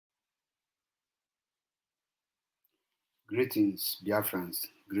Greetings, Biafrans.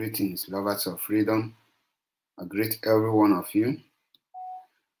 Greetings, lovers of freedom. I greet every one of you.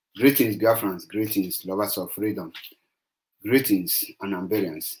 Greetings, Biafrans. Greetings, lovers of freedom. Greetings,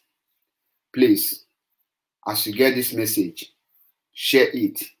 Anambrians. Please, as you get this message, share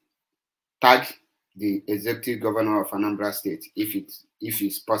it. Tag the Executive Governor of Anambra State if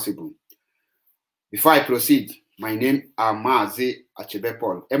it's possible. Before I proceed, my name is Mazi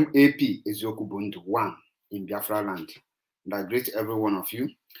Achebe-Paul, MAP Eziokubundu 1 in Biafra land. And I greet every one of you.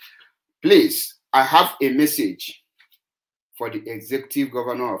 Please, I have a message for the Executive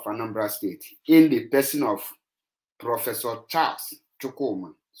Governor of Anambra State in the person of Professor Charles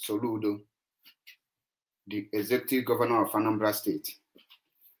Chukwuma Soludo, the Executive Governor of Anambra State.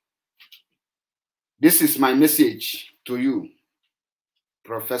 This is my message to you,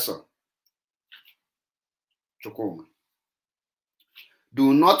 Professor Chukwuma.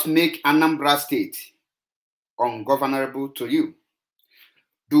 Do not make Anambra State ungovernable to you.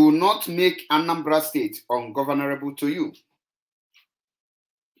 Do not make Anambra State ungovernable to you.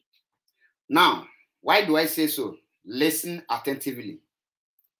 Now, why do I say so? Listen attentively.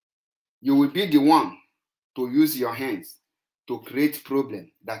 You will be the one to use your hands to create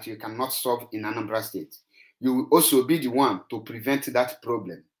problem that you cannot solve in Anambra State. You will also be the one to prevent that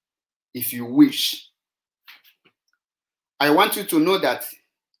problem if you wish. I want you to know that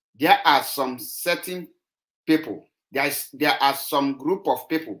there are some certain people, there are some group of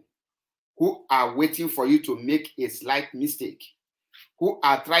people who are waiting for you to make a slight mistake, who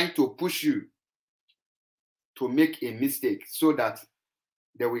are trying to push you to make a mistake so that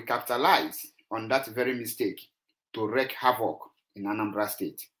they will capitalize on that very mistake to wreak havoc in Anambra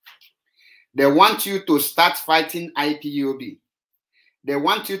State. They want you to start fighting IPOB. They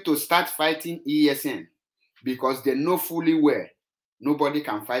want you to start fighting ESN because they know fully well nobody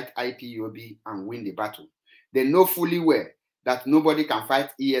can fight IPOB and win the battle. They know fully well that nobody can fight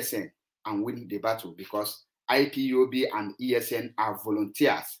ESN and win the battle because IPOB and ESN are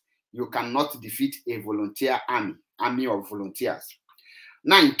volunteers. You cannot defeat a volunteer army of volunteers.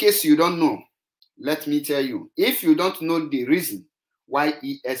 Now, in case you don't know, let me tell you, if you don't know the reason why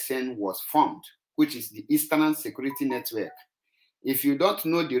ESN was formed, which is the Eastern Security Network, if you don't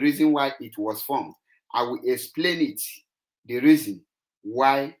know the reason why it was formed, I will explain it, the reason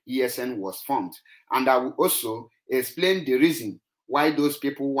why ESN was formed. And I will also explain the reason why those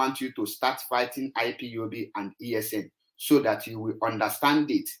people want you to start fighting IPOB and ESN so that you will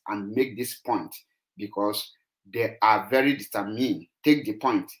understand it and make this point because they are very determined. Take the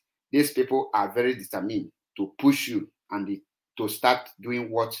point. These people are very determined to push you and to start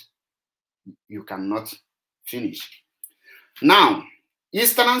doing what you cannot finish. Now,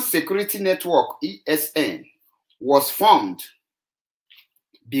 Eastern Security Network, ESN, was formed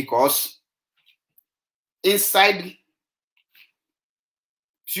because inside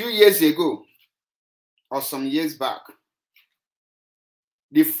few years ago or some years back,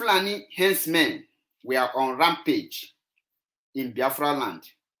 the Fulani henchmen were on rampage in Biafra land.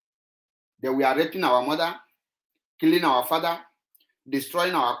 They were raping our mother, killing our father,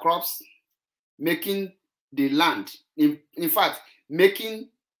 destroying our crops, making the land, in fact, making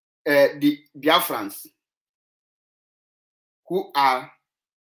the Biafrans who are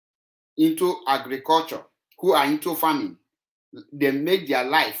into agriculture, who are into farming, they made their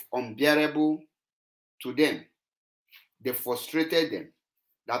life unbearable to them. They frustrated them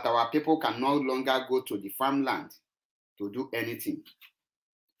that our people can no longer go to the farmland to do anything.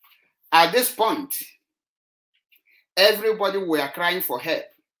 At this point, everybody were crying for help.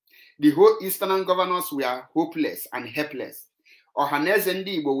 The whole Eastern governors were hopeless and helpless. Ohaneze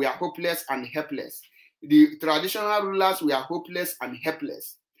ndi Igbo were hopeless and helpless. The traditional rulers were hopeless and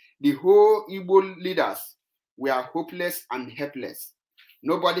helpless. The whole Igbo leaders were hopeless and helpless.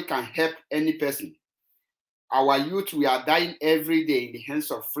 Nobody can help any person. Our youth were dying every day in the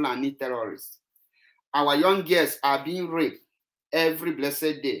hands of Fulani terrorists. Our young girls are being raped every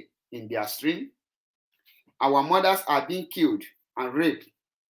blessed day in their stream. Our mothers are being killed and raped,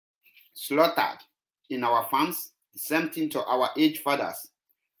 slaughtered in our farms. The same thing to our aged fathers.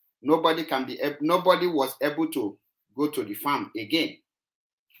 Nobody was able to go to the farm again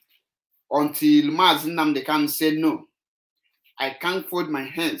until Mazi Nnamdi Kanu said, no, I can't fold my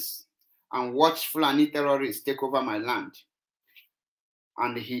hands and watch Fulani terrorists take over my land.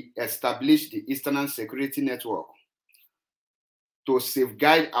 And he established the Eastern Security Network to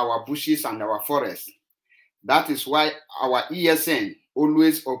safeguard our bushes and our forests. That is why our ESN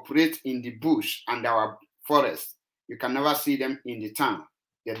always operate in the bush and our forest. You can never see them in the town.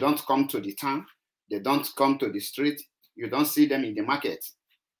 They don't come to the town. They don't come to the street. You don't see them in the market.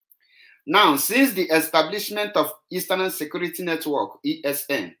 Now, since the establishment of Eastern Security Network,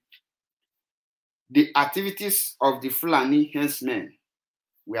 ESN, the activities of the Fulani henchmen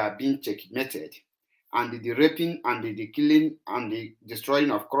were being checkmated, and the raping and the killing and the destroying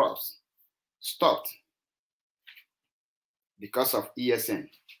of crops stopped because of ESN.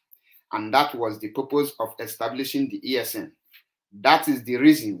 And that was the purpose of establishing the ESN. That is the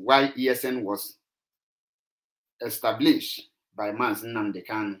reason why ESN was established by Mazi Nnamdi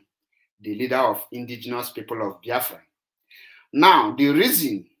Kanu, the leader of indigenous people of Biafra. Now,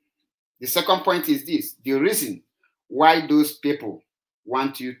 the second point is this: the reason why those people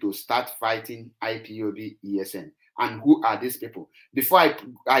want you to start fighting IPOB ESN. And who are these people? Before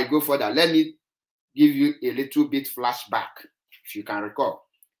I go further, let me give you a little bit flashback, if you can recall.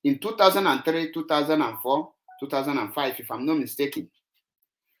 In 2003, 2004, 2005, if I'm not mistaken,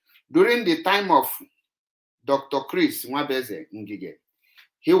 during the time of Dr. Chris Nwabeze Ngige,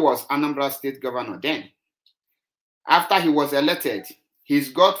 he was Anambra State Governor then. After he was elected, his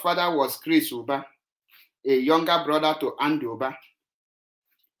godfather was Chris Uba, a younger brother to Anduba.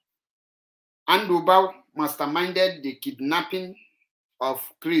 Anduba masterminded the kidnapping of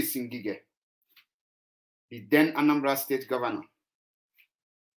Chris Ngige, the then Anambra State Governor,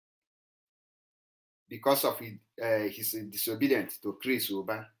 because of his disobedience to Chris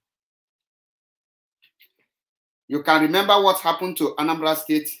Uba. You can remember what happened to Anambra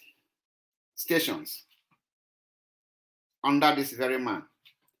State stations under this very man.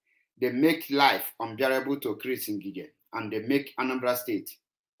 They make life unbearable to Chris Ngige, and they make Anambra State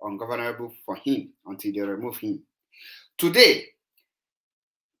ungovernable for him until they remove him. Today,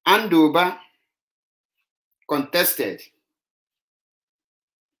 Andoba contested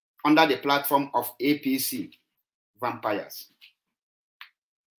under the platform of APC vampires,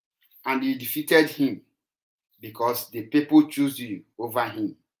 and he defeated him because the people choose you over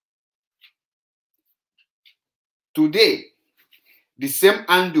him. Today, the same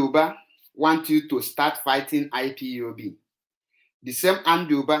Andoba want you to start fighting IPOB. The same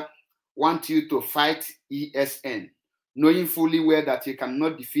Andoba want you to fight ESN, knowing fully well that you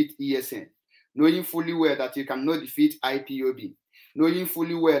cannot defeat ESN, knowing fully well that you cannot defeat IPOB, knowing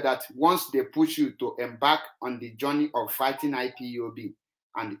fully well that once they push you to embark on the journey of fighting IPOB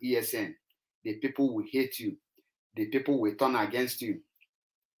and ESN, the people will hate you, the people will turn against you,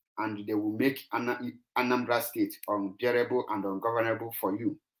 and they will make Anambra State unbearable and ungovernable for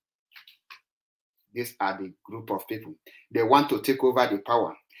you. These are the group of people. They want to take over the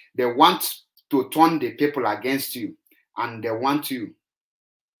power. They want to turn the people against you, and they want you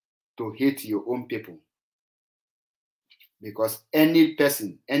to hate your own people. Because any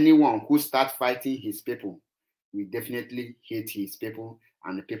person, anyone who starts fighting his people will definitely hate his people,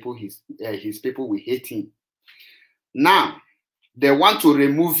 and the people his people will hate him. Now, they want to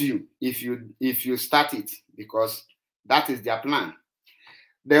remove you if you start it, because that is their plan.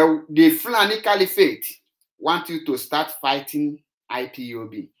 The Fulani Caliphate want you to start fighting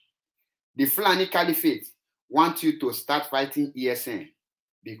IPOB. The Fulani Caliphate want you to start fighting ESN,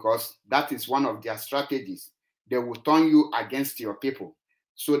 because that is one of their strategies. They will turn you against your people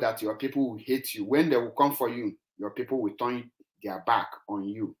so that your people will hate you. When they will come for you, your people will turn their back on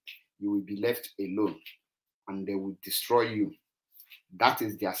you. You will be left alone, and they will destroy you. That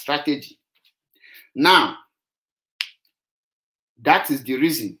is their strategy. Now, that is the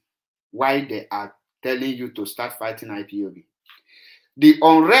reason why they are telling you to start fighting IPOB. The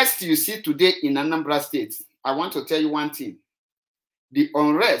unrest you see today in Anambra State, I want to tell you one thing. The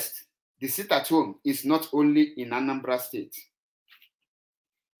unrest, the sit at home, is not only in Anambra State.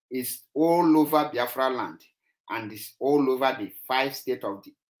 It's all over Biafra land, and it's all over the 5 states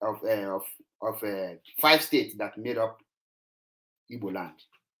of 5 states that made up Igbo land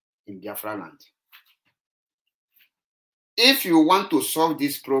in Biafra land. If you want to solve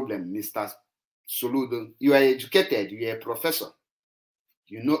this problem, Mr. Soludo, you are educated, you are a professor,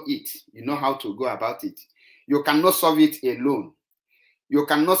 you know it, you know how to go about it. You cannot solve it alone. You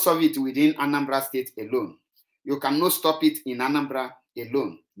cannot solve it within Anambra State alone. You cannot stop it in Anambra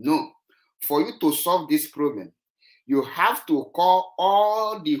alone. No. For you to solve this problem, you have to call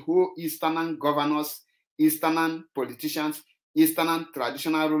all the whole Eastern governors, Eastern politicians, Eastern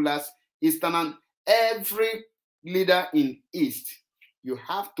traditional rulers, Eastern, every leader in East. You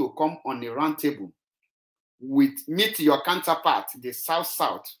have to come on a round table meet your counterpart, the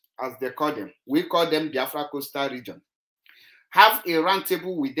South-South, as they call them. We call them Biafra Coastal Region. Have a round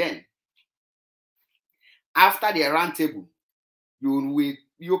table with them. After the round table,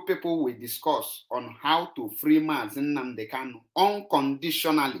 you people will discuss on how to free Mazi Nnamdi Kanu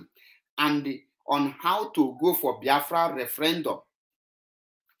unconditionally, and on how to go for Biafra referendum.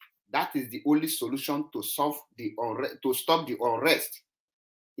 That is the only solution to stop the unrest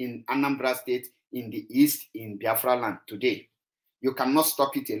in Anambra State, in the East, in Biafra land today. You cannot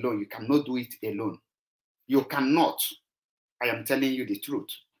stop it alone. You cannot do it alone. You cannot. I am telling you the truth,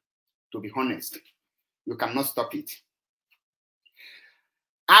 to be honest. You cannot stop it.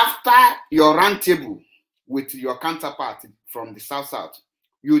 After your roundtable with your counterpart from the South,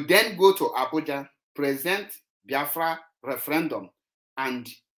 you then go to Abuja, present Biafra referendum and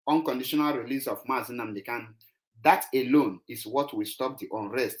unconditional release of Mazi Nnamdi Kanu. That alone is what will stop the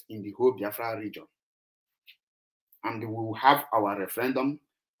unrest in the whole Biafra region. And we will have our referendum.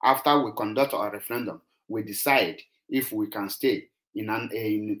 After we conduct our referendum, we decide if we can stay in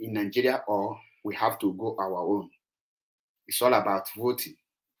Nigeria or we have to go our own. It's all about voting,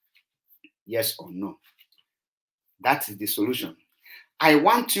 yes or no. That is the solution. I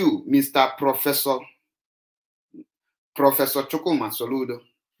want you, Mr. Professor Chukwuma Soludo,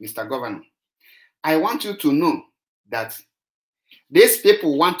 Mr. Governor, I want you to know that these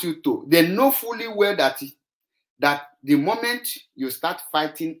people want you to, they know fully well that the moment you start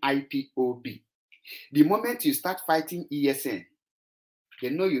fighting IPOB, the moment you start fighting ESN, they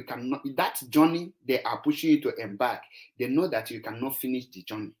know you cannot, that journey they are pushing you to embark, they know that you cannot finish the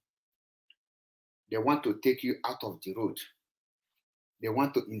journey. They want to take you out of the road. They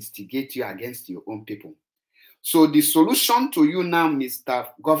want to instigate you against your own people. So the solution to you now, Mr.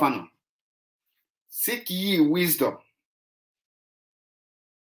 Governor, seek ye wisdom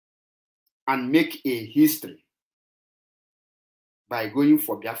and make a history by going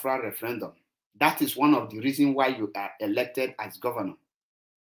for Biafra referendum. That is one of the reasons why you are elected as governor.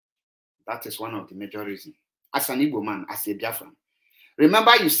 That is one of the major reasons. As an Igbo man, as a Biafran.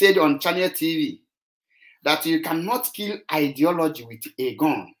 Remember you said on Channel TV that you cannot kill ideology with a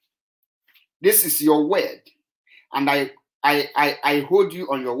gun. This is your word. And I hold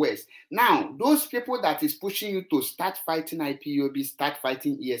you on your words. Now, those people that is pushing you to start fighting IPOB, start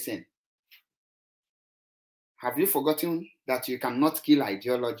fighting ESN, have you forgotten that you cannot kill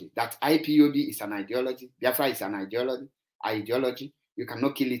ideology? That IPOB is an ideology, Biafra is an ideology. You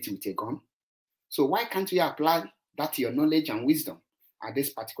cannot kill it with a gun. So why can't you apply that your knowledge and wisdom at this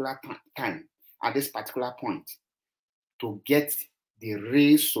particular time, at this particular point, to get the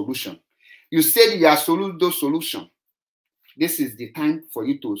real solution? You said you are Soludo solution. This is the time for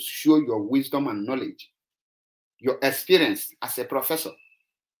you to show your wisdom and knowledge, your experience as a professor.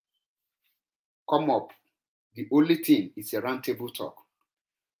 Come up. The only thing is a roundtable talk.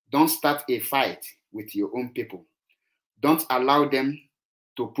 Don't start a fight with your own people. Don't allow them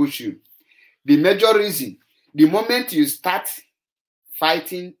to push you. The major reason, the moment you start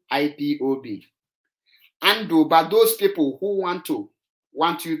fighting IPOB, and by those people who want to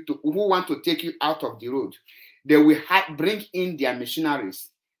take you out of the road, they will bring in their machineries.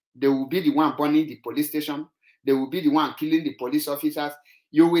 They will be the one burning the police station. They will be the one killing the police officers.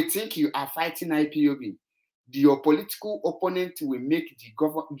 You will think you are fighting IPOB. Your political opponent will make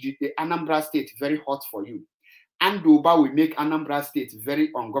the Anambra State very hot for you. And Uba will make Anambra State very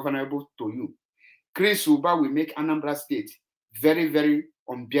ungovernable to you. Chris Uba will make Anambra State very, very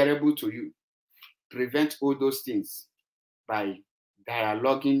unbearable to you. Prevent all those things by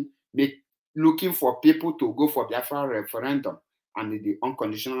dialoguing, looking for people to go for Biafra referendum and the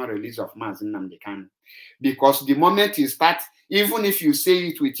unconditional release of Mazi Nnamdi Kanu. Because the moment you start, even if you say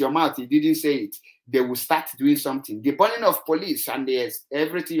it with your mouth, you didn't say it, they will start doing something. The burning of police and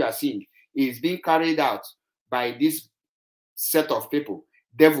everything you are seeing is being carried out by this set of people.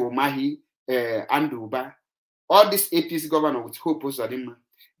 Devil Mahi, Anduba, all this APC governor with Hope Uzodinma,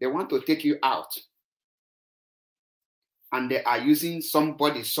 they want to take you out. And they are using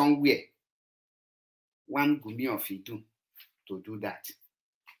somebody somewhere, one Gumi of Idu, to do that.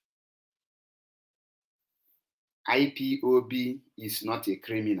 IPOB is not a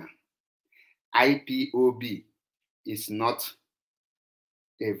criminal. IPOB is not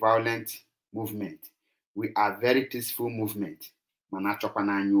a violent movement. We are a very peaceful movement.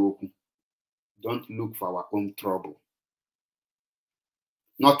 Don't look for our own trouble.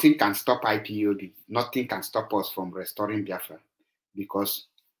 Nothing can stop IPOB. Nothing can stop us from restoring Biafra because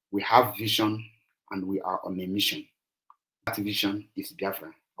we have vision and we are on a mission. That vision is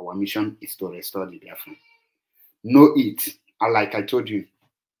Biafra. Our mission is to restore the Biafra. Know it. And like I told you,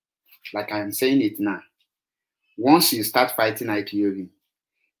 like I am saying it now, once you start fighting IPOB,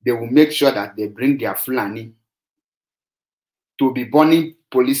 they will make sure that they bring their Fulani to be burning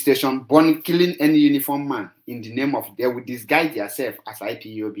police station, killing any uniform man in the name of, they will disguise themselves as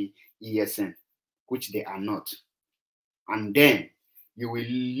IPOB, ESN, which they are not. And then you will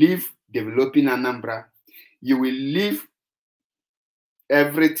leave developing Anambra. You will leave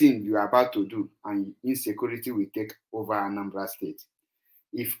everything you are about to do, and insecurity will take over Anambra State.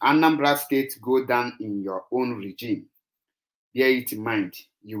 If Anambra State go down in your own regime, bear it in mind,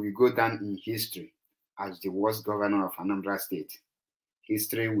 you will go down in history as the worst governor of Anambra State.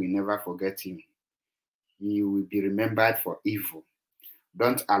 History will never forget him. He will be remembered for evil.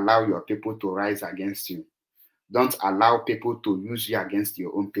 Don't allow your people to rise against you. Don't allow people to use you against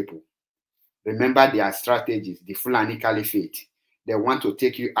your own people. Remember their strategies, the Fulani Caliphate. They want to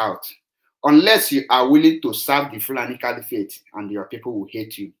take you out. Unless you are willing to serve the Fulani Caliphate and your people will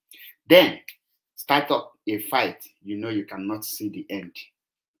hate you, then start up a fight. You know you cannot see the end.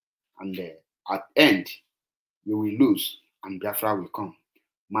 And at the end, you will lose and Biafra will come.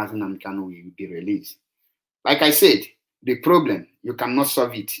 Mazi Nnamdi Kanu will be released. Like I said, the problem, you cannot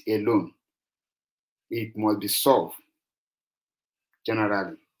solve it alone. It must be solved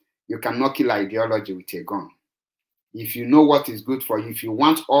generally. You cannot kill ideology with a gun. If you know what is good for you, if you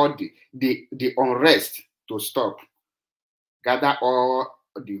want all the unrest to stop, gather all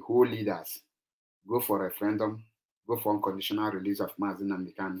the whole leaders, go for referendum, go for unconditional release of Mazi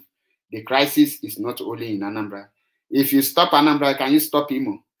Nnamdi Kanu. The crisis is not only in Anambra. If you stop Anambra, can you stop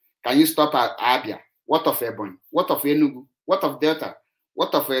Imo? Can you stop Abia? What of Ebonyi? What of Enugu? What of Delta?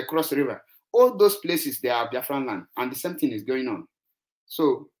 What of Cross River? All those places, they are Biafran land, and the same thing is going on.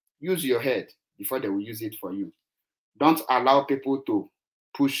 So use your head before they will use it for you. Don't allow people to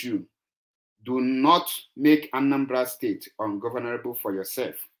push you. Do not make Anambra State ungovernable for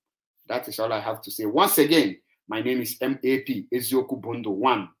yourself. That is all I have to say. Once again, my name is MAP Ezioku Bondo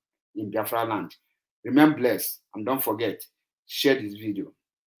 1 in Biafra land. Remain blessed, and don't forget, share this video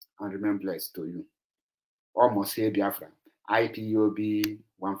and remain blessed to you. Almost here Biafra. IPOB,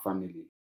 one family.